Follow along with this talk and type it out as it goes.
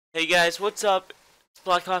Hey guys, what's up? It's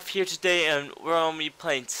Koffee here today, and we're gonna be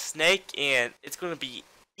playing Snake, and it's gonna be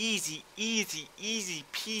easy peasy,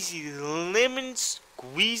 lemon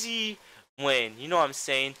squeezy win. You know what I'm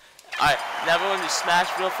saying? Alright, now we're gonna do Smash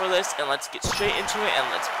Wheel for this, and let's get straight into it,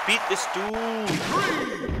 and let's beat this dude.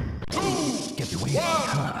 3, 2,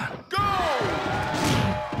 1, go!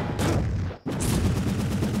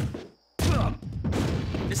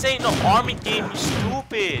 This ain't no army game, you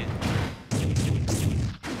stupid.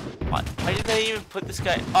 Why did they even put this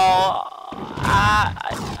guy? Oh, I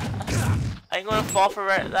ain't gonna fall for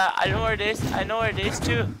that. I know where it is. I know where it is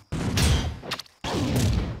too.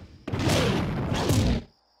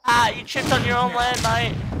 You tripped on your own land,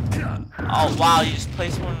 mate. Oh wow, you just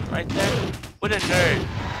placed one right there. What a nerd.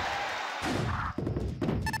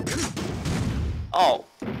 Oh,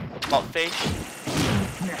 about face.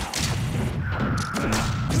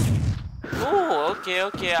 Ooh,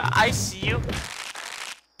 okay, I see you.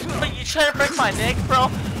 But you trying to break my neck, bro?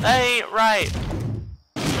 That ain't right.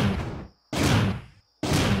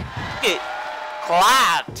 Get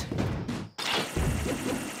clapped.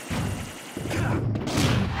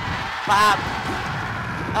 Clap.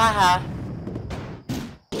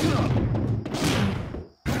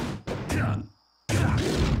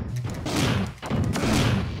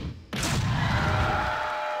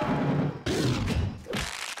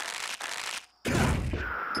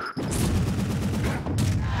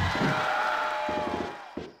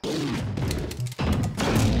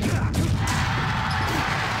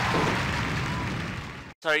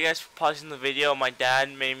 Sorry guys for pausing the video. My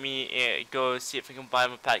dad made me go see if I can buy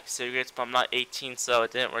him a pack of cigarettes, but I'm not 18, so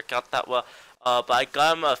it didn't work out that well. But I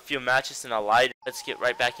got him a few matches and a lighter. Let's get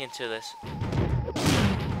right back into this. I'm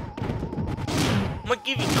gonna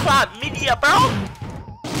give you clap media, bro.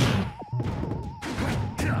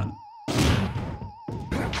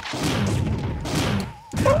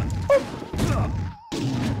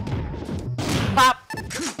 Clap.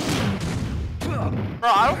 Bro,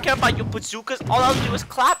 I don't care about your bazookas. All I'll do is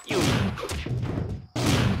clap you.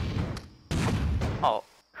 Oh,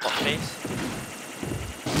 what face?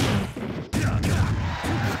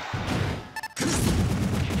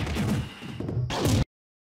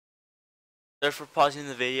 Sorry for pausing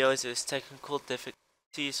the video as there's technical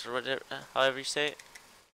difficulties or whatever, however you say it.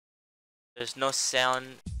 There's no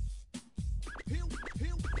sound.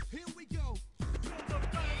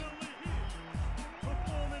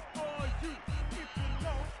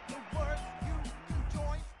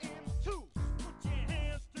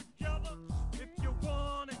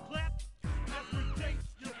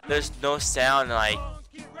 There's no sound, like,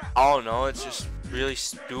 I don't know, it's just really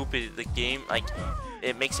stupid. The game, like,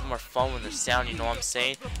 it makes it more fun when there's sound, you know what I'm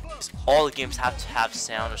saying? Because all the games have to have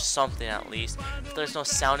sound or something at least. If there's no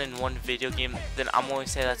sound in one video game, then I'm going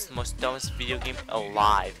to say that's the most dumbest video game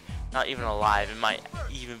alive. Not even alive, it might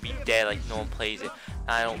even be dead, like no one plays it. And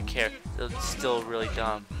I don't care, it's still really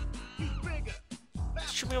dumb.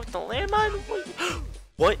 Shoot me with the landmine?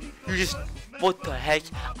 What? You just... What the heck?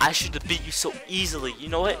 I should have beat you so easily. You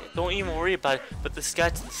know what? Don't even worry about it. But this guy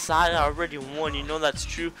to the side, I already won. You know that's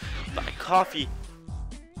true. Black Koffee.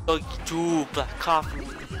 Dude, Black Koffee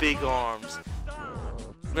with the big arms.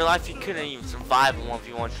 In real life, you couldn't even survive a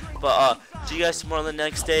 1v1. But, see you guys tomorrow the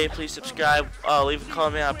next day. Please subscribe. Leave a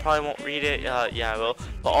comment. I probably won't read it. Yeah, I will.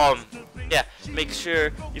 But, yeah, make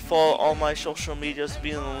sure you follow all my social medias.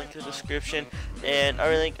 Be in the link in the description. And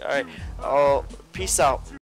everything. Alright. Peace out.